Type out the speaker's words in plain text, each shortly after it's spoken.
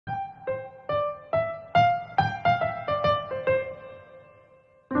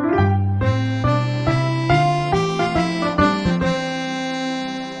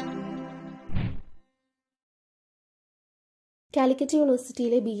കാലിക്കറ്റ്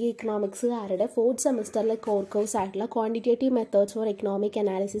യൂണിവേഴ്സിറ്റിയിലെ BA എക്കണോമിക്സുകാരുടെ 4th സെമസ്റ്ററിലെ core course ആയിട്ടുള്ള quantitative methods four economic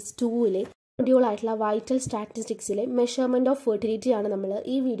analysis 2-ലെ module ആയിട്ടുള്ള vital സ്റ്റാറ്റിസ്റ്റിക്സിലെ measurement of fertility ആണ് നമ്മൾ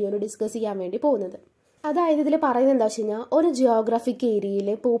ഈ വീഡിയോയിൽ ഡിസ്കസ് ചെയ്യാൻ വേണ്ടി പോകുന്നത്. അതായത് ഇതിൽ പറയുന്നത് എന്താ വെച്ച് കഴിഞ്ഞാൽ ഒരു ജിയോഗ്രാഫിക്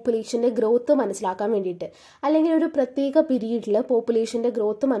ഏരിയയിലെ പോപ്പുലേഷൻ്റെ ഗ്രോത്ത് മനസ്സിലാക്കാൻ വേണ്ടിയിട്ട് അല്ലെങ്കിൽ ഒരു പ്രത്യേക പീരീഡിൽ പോപ്പുലേഷൻ്റെ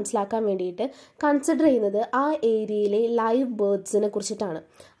ഗ്രോത്ത് മനസ്സിലാക്കാൻ വേണ്ടിയിട്ട് കൺസിഡർ ചെയ്യുന്നത് ആ ഏരിയയിലെ ലൈവ് ബേർഡ്സിനെ കുറിച്ചിട്ടാണ്.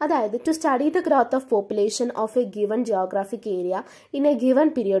 അതായത് to study the growth of population of A given geographic area in A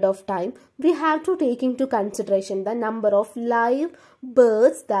given period of time we have to take in to consideration the number of live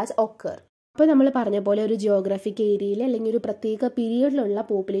birds that occur. അപ്പോൾ നമ്മൾ പറഞ്ഞ പോലെ ഒരു geographic ഏരിയയിൽ അല്ലെങ്കിൽ ഒരു പ്രത്യേക പീരിയഡിലുള്ള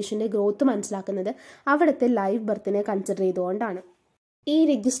പോപ്പുലേഷൻ്റെ growth മനസ്സിലാക്കുന്നത് അവിടുത്തെ ലൈവ് ബർത്തിനെ കൺസിഡർ ചെയ്തുകൊണ്ടാണ്. ഈ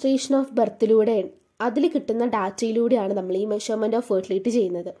രജിസ്ട്രേഷൻ ഓഫ് ബർത്തിലൂടെ അതിൽ കിട്ടുന്ന ഡാറ്റയിലൂടെയാണ് നമ്മൾ ഈ മെഷർമെൻറ്റ് ഓഫ് ഫെർട്ടിലിറ്റി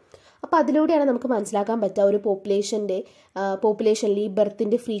ചെയ്യുന്നത്. അപ്പോൾ അതിലൂടെയാണ് നമുക്ക് മനസ്സിലാക്കാൻ പറ്റുക ഒരു പോപ്പുലേഷനിൽ ഈ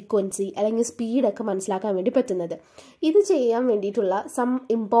ബർത്തിൻ്റെ ഫ്രീക്വൻസി അല്ലെങ്കിൽ സ്പീഡൊക്കെ മനസ്സിലാക്കാൻ വേണ്ടി പറ്റുന്നത്. ഇത് ചെയ്യാൻ വേണ്ടിയിട്ടുള്ള സം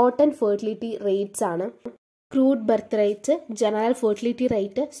ഇമ്പോർട്ടൻറ്റ് ഫെർട്ടിലിറ്റി റേറ്റ്സ് ആണ് crude birth rate, general fertility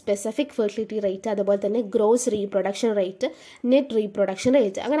rate, specific fertility rate, അതുപോലെ തന്നെ gross reproduction rate, net reproduction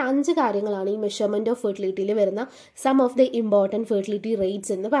rate. അങ്ങനെ 5 കാര്യങ്ങളാണ് ഈ മെഷർമെൻറ്റ് ഓഫ് ഫെർട്ടിലിറ്റിയിൽ വരുന്ന some of the important fertility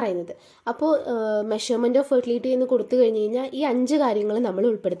rates എന്ന് പറയുന്നത്. അപ്പോൾ മെഷർമെൻറ്റ് ഓഫ് ഫെർട്ടിലിറ്റി എന്ന് കൊടുത്തു കഴിഞ്ഞ് കഴിഞ്ഞാൽ ഈ 5 കാര്യങ്ങൾ നമ്മൾ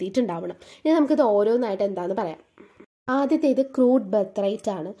ഉൾപ്പെടുത്തിയിട്ടുണ്ടാവണം. ഇനി നമുക്കിത് ഓരോന്നായിട്ട് എന്താണെന്ന് പറയാം. ആദ്യത്തേത് ക്രൂഡ് ബർത്ത് റേറ്റ്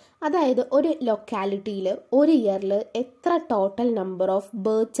ആണ്. അതായത് ഒരു ലൊക്കാലിറ്റിയിൽ ഒരു ഇയറിൽ എത്ര ടോട്ടൽ നമ്പർ ഓഫ്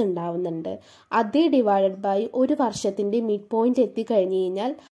ബേർഡ്സ് ഉണ്ടാവുന്നുണ്ട് അതേ ഡിവൈഡഡ് ബൈ ഒരു വർഷത്തിൻ്റെ മിഡ് പോയിന്റ് എത്തിക്കഴിഞ്ഞ്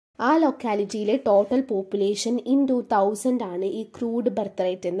കഴിഞ്ഞാൽ ആ ലൊക്കാലിറ്റിയിലെ ടോട്ടൽ പോപ്പുലേഷൻ ഇൻ 2000 ആണ് ഈ ക്രൂഡ് ബർത്ത്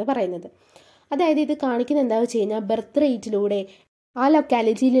റേറ്റ് എന്ന് പറയുന്നത്. അതായത് ഇത് കാണിക്കുന്നത് എന്താണെന്ന് വെച്ച് കഴിഞ്ഞാൽ ബർത്ത് റേറ്റിലൂടെ ആ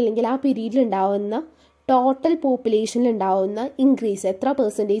ലൊക്കാലിറ്റിയിൽ അല്ലെങ്കിൽ ആ പീരീഡിൽ ഉണ്ടാവുന്ന ടോട്ടൽ പോപ്പുലേഷനിൽ ഉണ്ടാവുന്ന ഇൻക്രീസ് എത്ര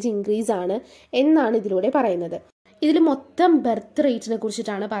പെർസെൻറ്റേജ് ഇൻക്രീസ് ആണ് എന്നാണ് ഇതിലൂടെ പറയുന്നത്. ഇതിൽ മൊത്തം ബർത്ത് റേറ്റിനെ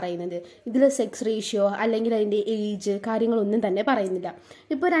കുറിച്ചിട്ടാണ് പറയുന്നത്. ഇതിൽ സെക്സ് റേഷ്യോ അല്ലെങ്കിൽ അതിൻ്റെ ഏജ് കാര്യങ്ങളൊന്നും തന്നെ പറയുന്നില്ല.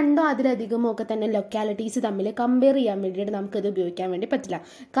 ഇപ്പോൾ 2 അതിലധികമോ ഒക്കെ തന്നെ ലൊക്കാലിറ്റീസ് തമ്മിൽ കമ്പയർ ചെയ്യാൻ വേണ്ടിയിട്ട് നമുക്കിത് ഉപയോഗിക്കാൻ വേണ്ടി പറ്റില്ല.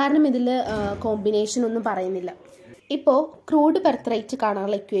 കാരണം ഇതിൽ കോമ്പിനേഷൻ ഒന്നും പറയുന്നില്ല. ഇപ്പോൾ ക്രൂഡ് ബർത്ത് റേറ്റ്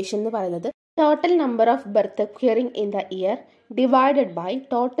കാണാനുള്ള ഇക്വേഷൻ എന്ന് പറയുന്നത് total number of birth ഒക്യൂറിംഗ് in the year divided by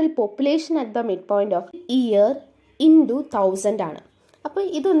total population at the mid point of year into 1000 ആണ്. അപ്പോൾ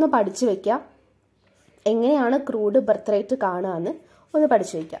ഇതൊന്ന് പഠിച്ചു വെക്കുക. എങ്ങനെയാണ് ക്രൂഡ് ബർത്ത് റേറ്റ് കാണുകയെന്ന് ഒന്ന്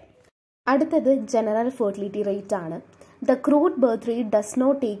പഠിച്ചു വയ്ക്കാം. അടുത്തത് ജനറൽ ഫെർട്ടിലിറ്റി റേറ്റ് ആണ്. The crude birth rate does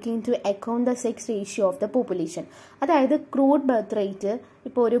not take in to account the sex ratio of the population. അതായത് ക്രൂഡ് ബർത്ത് റേറ്റ്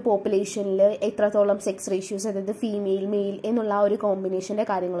ഇപ്പോൾ ഒരു പോപ്പുലേഷനിൽ എത്രത്തോളം സെക്സ് റേഷ്യോസ്, അതായത് ഫീമെയിൽ മെയിൽ എന്നുള്ള ആ ഒരു കോമ്പിനേഷൻ്റെ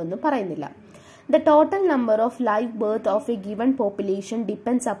കാര്യങ്ങളൊന്നും പറയുന്നില്ല. The total number of live birth of a given population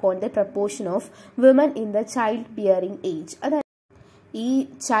depends upon the proportion of women in the childbearing age. ഈ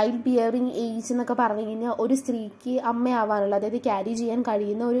ചൈൽഡ് ബിയറിംഗ് ഏജ് എന്നൊക്കെ പറഞ്ഞു കഴിഞ്ഞാൽ ഒരു സ്ത്രീക്ക് അമ്മയാവാനുള്ള, അതായത് ക്യാരി ചെയ്യാൻ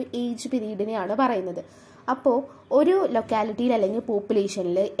കഴിയുന്ന ഒരു ഏജ് പീരീഡിനെയാണ് പറയുന്നത്. അപ്പോൾ ഒരു ലൊക്കാലിറ്റിയിൽ അല്ലെങ്കിൽ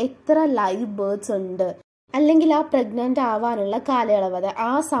പോപ്പുലേഷനിൽ എത്ര ലൈവ് ബേർഡ്സ് ഉണ്ട് അല്ലെങ്കിൽ ആ പ്രഗ്നൻ്റ് ആവാനുള്ള കാലയളവ്,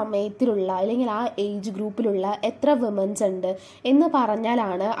 ആ സമയത്തിലുള്ള അല്ലെങ്കിൽ ആ ഏജ് ഗ്രൂപ്പിലുള്ള എത്ര വിമൻസ് ഉണ്ട് എന്ന്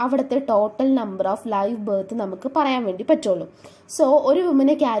പറഞ്ഞാലാണ് അവിടുത്തെ total number of live birth നമുക്ക് പറയാൻ വേണ്ടി പറ്റുള്ളൂ. സോ ഒരു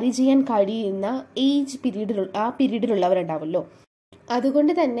വുമനെ ക്യാരി ചെയ്യാൻ കഴിയുന്ന ഏജ് പീരീഡിലുള്ളവരുണ്ടാവുമല്ലോ,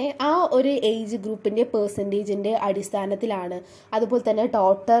 അതുകൊണ്ട് തന്നെ ആ ഒരു ഏജ് ഗ്രൂപ്പിൻ്റെ പെർസെൻറ്റേജിൻ്റെ അടിസ്ഥാനത്തിലാണ് അതുപോലെ തന്നെ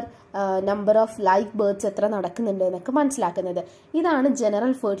total number of live birds എത്ര നടക്കുന്നുണ്ട് എന്നൊക്കെ മനസ്സിലാക്കുന്നത്. ഇതാണ്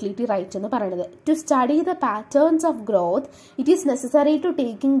ജനറൽ ഫെർട്ടിലിറ്റി റേറ്റ് എന്ന് പറയുന്നത്. To study the patterns of growth it is necessary to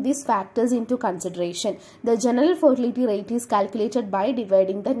taking these factors in to consideration. The general fertility rate is calculated by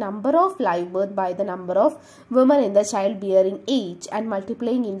dividing the number of live birth by the number of woman in the child bearing age and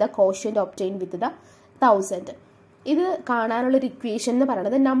multiplying in the quotient obtain with the 1000. ഇത് കാണാനുള്ളൊരു equation എന്ന്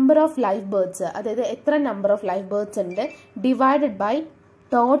പറയുന്നത് number of live birds, അതായത് എത്ര number of live birds ഉണ്ട് divided by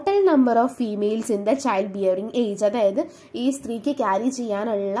total number of females in the child bearing age. അതായത് ഈ സ്ത്രീക്ക് carry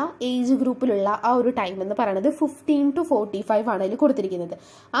ചെയ്യാനുള്ള ഏജ് ഗ്രൂപ്പിലുള്ള ആ ഒരു ടൈം എന്ന് പറയുന്നത് 15 to 45 ആണ് അതിൽ കൊടുത്തിരിക്കുന്നത്.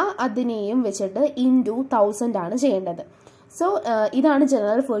 അതിനെയും വെച്ചിട്ട് ഇൻടു 1000 ആണ് ചെയ്യേണ്ടത്. സോ ഇതാണ്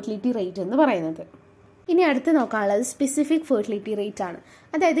ജനറൽ ഫെർട്ടിലിറ്റി റേറ്റ് എന്ന് പറയുന്നത്. ഇനി അടുത്ത് നോക്കാനുള്ളത് സ്പെസിഫിക് ഫെർട്ടിലിറ്റി റേറ്റ് ആണ്.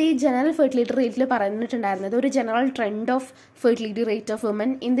 അതായത് ഈ ജനറൽ ഫെർട്ടിലിറ്റി റേറ്റിൽ പറഞ്ഞിട്ടുണ്ടായിരുന്നത് ഒരു general trend of fertility rate of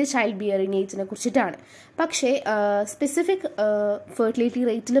woman in the child bearing ഏജിനെ കുറിച്ചിട്ടാണ്. പക്ഷേ സ്പെസിഫിക് ഫെർട്ടിലിറ്റി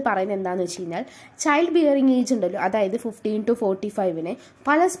റേറ്റിൽ പറയുന്നത് എന്താണെന്ന് വെച്ച് കഴിഞ്ഞാൽ ചൈൽഡ് ബിയറിംഗ് ഏജ് ഉണ്ടല്ലോ, അതായത് 15 to 45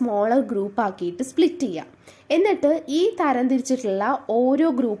 പല സ്മോളർ ഗ്രൂപ്പ് ആക്കിയിട്ട് സ്പ്ലിറ്റ് ചെയ്യാം. എന്നിട്ട് ഈ തരംതിരിച്ചിട്ടുള്ള ഓരോ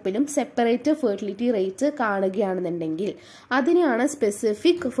ഗ്രൂപ്പിലും സെപ്പറേറ്റ് ഫെർട്ടിലിറ്റി റേറ്റ് കാണുകയാണെന്നുണ്ടെങ്കിൽ അതിനെയാണ്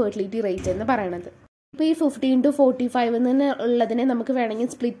സ്പെസിഫിക് ഫെർട്ടിലിറ്റി റേറ്റ് എന്ന് പറയുന്നത്. ഇപ്പോൾ ഈ 15 to 45 എന്ന് ഉള്ളതിനെ നമുക്ക് വേണമെങ്കിൽ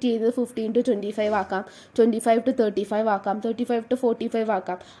സ്പ്ലിറ്റ് ചെയ്ത് 15 to 25 ആക്കാം, 25 to 35 ആക്കാം, 35 to 45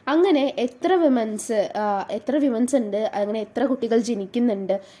 ആക്കാം. അങ്ങനെ എത്ര വിമൻസ് ഉണ്ട്, അങ്ങനെ എത്ര കുട്ടികൾ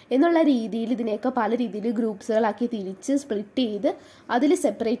ജനിക്കുന്നുണ്ട് എന്നുള്ള രീതിയിൽ ഇതിനെയൊക്കെ പല രീതിയിൽ ഗ്രൂപ്പ്സുകളാക്കി തിരിച്ച് സ്പ്ലിറ്റ് ചെയ്ത് അതിൽ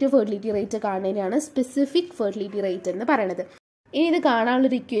separate fertility rate കാണുന്നതിനാണ് specific fertility rate എന്ന് പറയുന്നത്. ഇനി ഇത്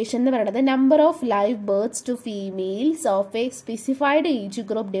കാണാനുള്ളൊരു ഇക്വേഷൻ എന്ന് പറയുന്നത് number of live birds to females of A specified age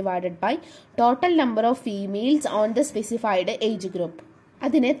group divided by total number of females on the specified age group.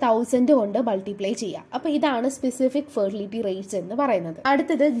 അതിനെ 1000 കൊണ്ട് മൾട്ടിപ്ലൈ ചെയ്യാം. അപ്പോൾ ഇതാണ് സ്പെസിഫിക് ഫെർട്ടിലിറ്റി റേറ്റ്സ് എന്ന് പറയുന്നത്.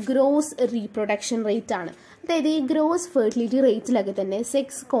 അടുത്തത് ഗ്രോസ് റീപ്രൊഡക്ഷൻ റേറ്റ് ആണ്. അതായത് ഈ ഗ്രോസ് ഫെർട്ടിലിറ്റി റേറ്റിലൊക്കെ തന്നെ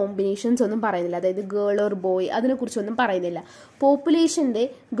സെക്സ് കോമ്പിനേഷൻസ് ഒന്നും പറയുന്നില്ല, അതായത് ഗേൾ ഓർ ബോയ് അതിനെക്കുറിച്ചൊന്നും പറയുന്നില്ല. പോപ്പുലേഷൻ്റെ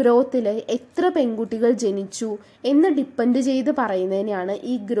ഗ്രോത്തിൽ എത്ര പെൺകുട്ടികൾ ജനിച്ചു എന്ന് ഡിപ്പെൻഡ് ചെയ്ത് പറയുന്നതിനാണ്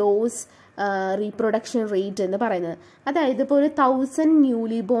ഈ ഗ്രോസ് റീപ്രൊഡക്ഷൻ റേറ്റ് എന്ന് പറയുന്നത്. അതായത് ഇപ്പോൾ ഒരു 1000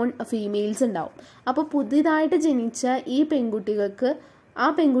 ന്യൂലി ബോൺ ഫീമെയിൽസ് ഉണ്ടാവും. അപ്പോൾ പുതിയതായിട്ട് ജനിച്ച ഈ പെൺകുട്ടികൾക്ക് ആ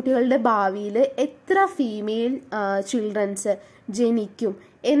പെൺകുട്ടികളുടെ ഭാവിയിൽ എത്ര ഫീമെയിൽ ചിൽഡ്രൻസ് ജനിക്കും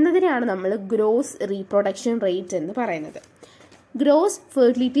എന്നതിനാണ് നമ്മൾ ഗ്രോസ് റീപ്രൊഡക്ഷൻ റേറ്റ് എന്ന് പറയുന്നത്. Gross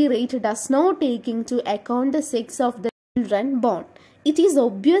fertility rate does not take in to account the sex of the children bone. It is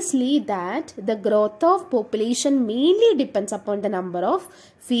obviously that the growth of population mainly depends upon the number of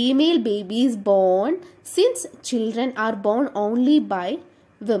female babies born, since children are born only by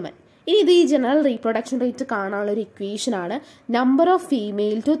women. ഇനി ഇത് ഈ general reproduction rate കാണാനുള്ള ഒരു equation ആണ്. Number of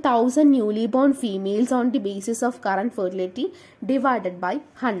female to 1000 newly bone females on the basis of current fertility divided by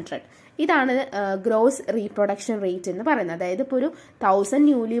 100. ഇതാണ് gross reproduction rate എന്ന് പറയുന്നത്. അതായത് ഇപ്പോൾ ഒരു 1000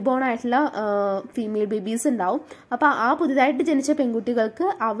 ന്യൂലി ബോൺ ആയിട്ടുള്ള ഫീമെയിൽ ബേബീസ് ഉണ്ടാവും. അപ്പോൾ ആ പുതുതായിട്ട് ജനിച്ച പെൺകുട്ടികൾക്ക്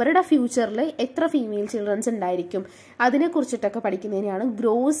അവരുടെ ഫ്യൂച്ചറിൽ എത്ര ഫീമെയിൽ ചിൽഡ്രൻസ് ഉണ്ടായിരിക്കും അതിനെക്കുറിച്ചിട്ടൊക്കെ പഠിക്കുന്നതിനാണ്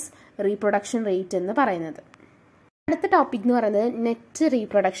ഗ്രോസ് റീപ്രൊഡക്ഷൻ റേറ്റ് എന്ന് പറയുന്നത്. അടുത്ത ടോപ്പിക് എന്ന് പറയുന്നത് നെറ്റ്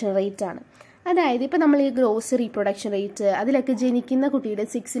റീപ്രൊഡക്ഷൻ റേറ്റ് ആണ്. അതായത് ഇപ്പോൾ നമ്മൾ ഈ ഗ്രോസ് റീപ്രൊഡക്ഷൻ റേറ്റ് അതിലൊക്കെ ജനിക്കുന്ന കുട്ടിയുടെ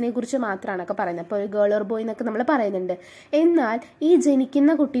സെക്സിനെ കുറിച്ച് മാത്രമാണ് ഒക്കെ പറയുന്നത്. അപ്പോൾ ഒരു ഗേൾ ഓർ ബോയ് എന്നൊക്കെ നമ്മൾ പറയുന്നുണ്ട്. എന്നാൽ ഈ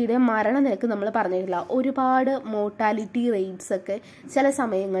ജനിക്കുന്ന കുട്ടിയുടെ മരണനിരക്ക് നമ്മൾ പറഞ്ഞിട്ടില്ല. ഒരുപാട് മോർട്ടാലിറ്റി റേറ്റ്സ് ഒക്കെ ചില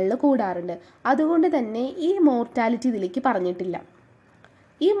സമയങ്ങളിൽ കൂടാറുണ്ട്. അതുകൊണ്ട് തന്നെ ഈ മോർട്ടാലിറ്റി ഇതിലേക്ക് പറഞ്ഞിട്ടില്ല.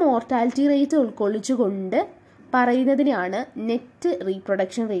 ഈ mortality rate ഉൾക്കൊള്ളിച്ചുകൊണ്ട് പറയുന്നതിനാണ് net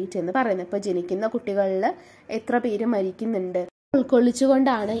reproduction rate എന്ന് പറയുന്നത്. ഇപ്പോൾ ജനിക്കുന്ന കുട്ടികളിൽ എത്ര പേര് മരിക്കുന്നുണ്ട്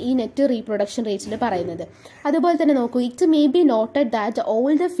ഉൾക്കൊള്ളിച്ചുകൊണ്ടാണ് ഈ നെറ്റ് റീപ്രൊഡക്ഷൻ റേറ്റിൽ പറയുന്നത്. അതുപോലെ തന്നെ നോക്കൂ, it may be noted that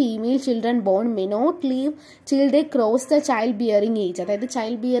all the female children bone may not leave chill they cross the child bearing age. അതായത്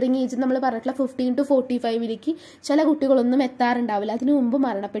ചൈൽഡ് ബിയറിംഗ് ഏജ് നമ്മൾ പറഞ്ഞിട്ടുള്ള 15 to 45 ചില കുട്ടികളൊന്നും എത്താറുണ്ടാവില്ല, അതിനു മുമ്പ്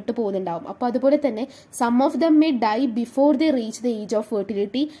മരണപ്പെട്ടു പോകുന്നുണ്ടാവും. അപ്പോൾ അതുപോലെ തന്നെ some of them may die before they reach the age of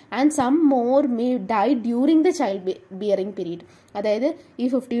fertility and some more may die during the child bearing period. അതായത് ഈ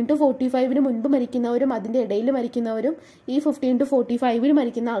 15 to 45 മുൻപ് മരിക്കുന്നവരും അതിൻ്റെ ഇടയിൽ മരിക്കുന്നവരും ഈ 15 to 45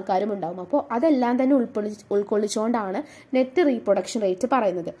 മരിക്കുന്ന ആൾക്കാരും ഉണ്ടാകും. അപ്പോൾ അതെല്ലാം തന്നെ ഉൾക്കൊള്ളിച്ചുകൊണ്ടാണ് നെറ്റ് റീപ്രൊഡക്ഷൻ റേറ്റ്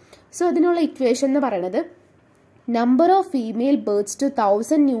പറയുന്നത്. സോ അതിനുള്ള ഇക്വേഷൻ എന്ന് പറയുന്നത് number of female birds to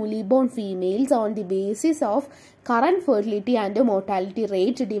 1000 newly bone females on the basis of current fertility and mortality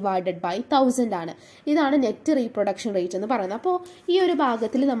rate divided by 1000 ആണ്. ഇതാണ് നെറ്റ് റീപ്രൊഡക്ഷൻ റേറ്റ് എന്ന് പറയുന്നത്. അപ്പോൾ ഈ ഒരു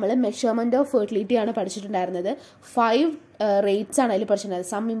ഭാഗത്തിൽ നമ്മൾ മെഷർമെന്റ് ഓഫ് ഫെർട്ടിലിറ്റി ആണ് പഠിച്ചിട്ടുണ്ടായിരുന്നത്. 5 റേറ്റ്സ് ആണ് അതിൽ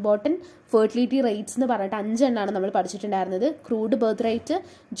പഠിച്ചിട്ടുണ്ടായിരുന്നത്. സം ഇമ്പോർട്ടൻറ്റ് ഫെർട്ടിലിറ്റി റേറ്റ്സ് എന്ന് പറഞ്ഞിട്ട് 5 എണ്ണമാണ് നമ്മൾ പഠിച്ചിട്ടുണ്ടായിരുന്നത്. Crude birth rate,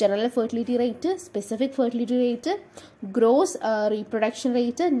 general fertility rate, specific fertility rate, gross reproduction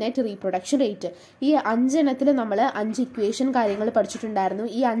rate, net reproduction rate. ഈ 5 എണ്ണത്തിൽ നമ്മൾ 5 ഇക്വേഷൻ കാര്യങ്ങൾ പഠിച്ചിട്ടുണ്ടായിരുന്നു.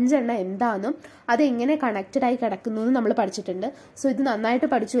 ഈ 5 എണ്ണം എന്താണെന്നും അതെങ്ങനെ കണക്റ്റഡ് ആയി കിടക്കുന്നു എന്ന് നമ്മൾ പഠിച്ചിട്ടുണ്ട്. സോ ഇത് നന്നായിട്ട്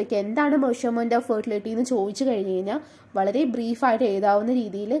പഠിച്ചു വെക്കുക. എന്താണ് മെഷർമെന്റ് ഓഫ് ഫെർട്ടിലിറ്റി എന്ന് ചോദിച്ചു കഴിഞ്ഞ് കഴിഞ്ഞാൽ വളരെ ബ്രീഫായിട്ട് എഴുതാവുന്ന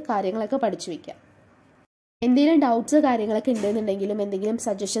രീതിയിൽ കാര്യങ്ങളൊക്കെ പഠിച്ചു വെക്കുക. എന്തെങ്കിലും ഡൗട്ട്സ് കാര്യങ്ങളൊക്കെ ഉണ്ടെന്നുണ്ടെങ്കിലും എന്തെങ്കിലും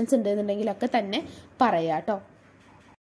സജഷൻസ് ഉണ്ടെന്നുണ്ടെങ്കിലൊക്കെ തന്നെ പറയാം കേട്ടോ.